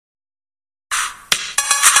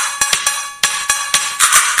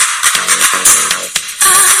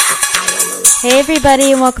Hey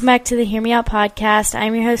everybody, and welcome back to the Hear Me Out podcast.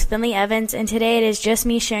 I'm your host, Finley Evans, and today it is just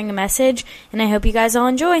me sharing a message, and I hope you guys all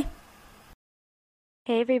enjoy.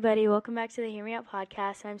 Hey everybody, welcome back to the Hear Me Out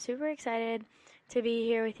podcast. I'm super excited to be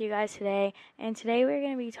here with you guys today, and today we're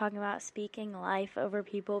going to be talking about speaking life over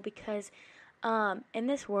people because in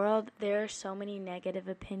this world, there are so many negative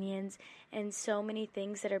opinions and so many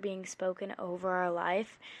things that are being spoken over our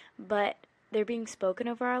life, but they're being spoken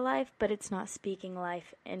over our life, but it's not speaking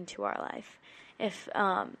life into our life. If,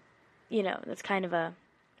 that's kind of a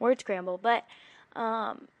word scramble, but,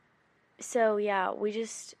 so yeah,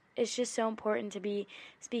 it's just so important to be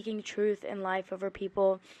speaking truth and life over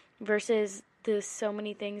people versus the so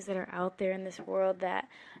many things that are out there in this world that,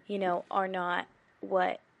 are not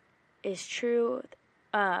what is true,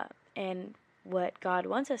 and what God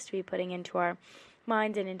wants us to be putting into our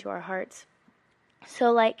minds and into our hearts.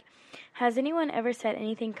 So, has anyone ever said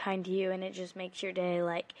anything kind to you and it just makes your day,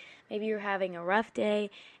 maybe you're having a rough day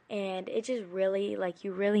and it just really,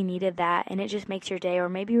 you really needed that and it just makes your day, or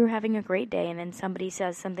maybe you were having a great day and then somebody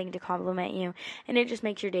says something to compliment you and it just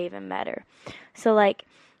makes your day even better. So,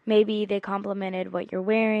 maybe they complimented what you're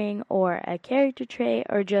wearing or a character trait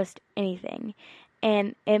or just anything,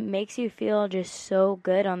 and it makes you feel just so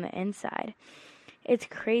good on the inside. It's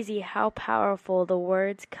crazy how powerful the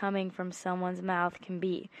words coming from someone's mouth can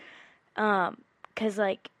be. 'Cause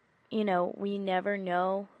we never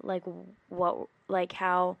know,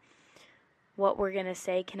 how what we're going to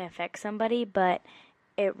say can affect somebody, but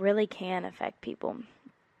it really can affect people.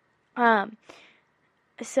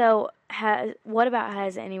 So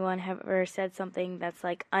has anyone ever said something that's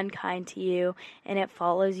unkind to you and it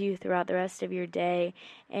follows you throughout the rest of your day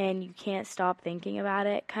and you can't stop thinking about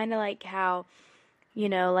it? Kind of like how,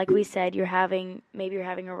 like we said, maybe you're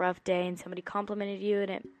having a rough day and somebody complimented you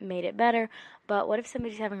and it made it better. But what if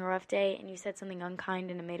somebody's having a rough day and you said something unkind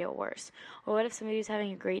and it made it worse? Or what if somebody's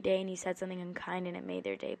having a great day and you said something unkind and it made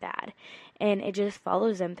their day bad? And it just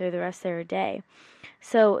follows them through the rest of their day.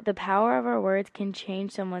 So the power of our words can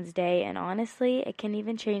change someone's day, and honestly, it can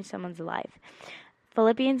even change someone's life.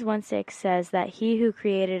 Philippians 1:6 says that he who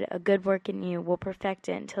created a good work in you will perfect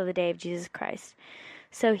it until the day of Jesus Christ.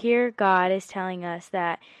 So here God is telling us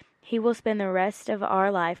that he will spend the rest of our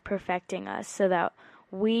life perfecting us so that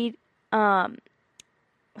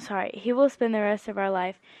he will spend the rest of our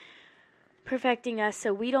life perfecting us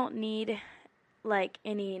so we don't need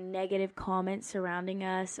any negative comments surrounding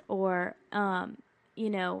us, or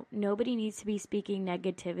nobody needs to be speaking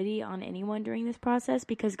negativity on anyone during this process,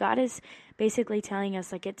 because God is basically telling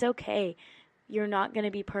us it's okay. You're not going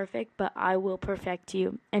to be perfect, but I will perfect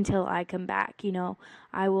you until I come back.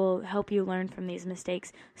 I will help you learn from these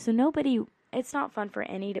mistakes. So it's not fun for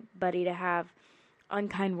anybody to have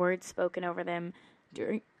unkind words spoken over them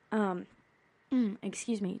during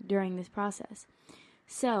this process.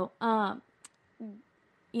 So,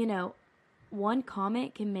 one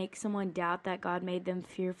comment can make someone doubt that God made them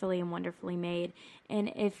fearfully and wonderfully made.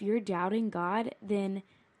 And if you're doubting God, then,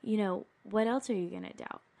 what else are you going to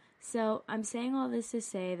doubt? So I'm saying all this to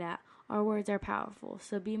say that our words are powerful,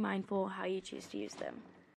 so be mindful how you choose to use them.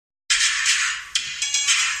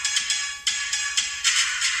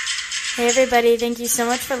 Hey everybody, thank you so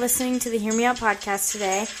much for listening to the Hear Me Out podcast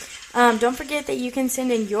today. Don't forget that you can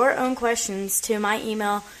send in your own questions to my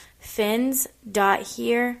email,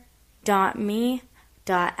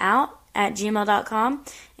 fins.hear.me.out@gmail.com,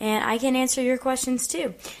 and I can answer your questions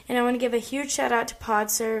too. And I want to give a huge shout out to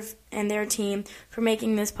PodServe and their team for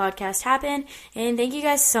making this podcast happen. And thank you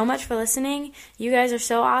guys so much for listening. You guys are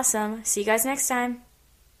so awesome. See you guys next time.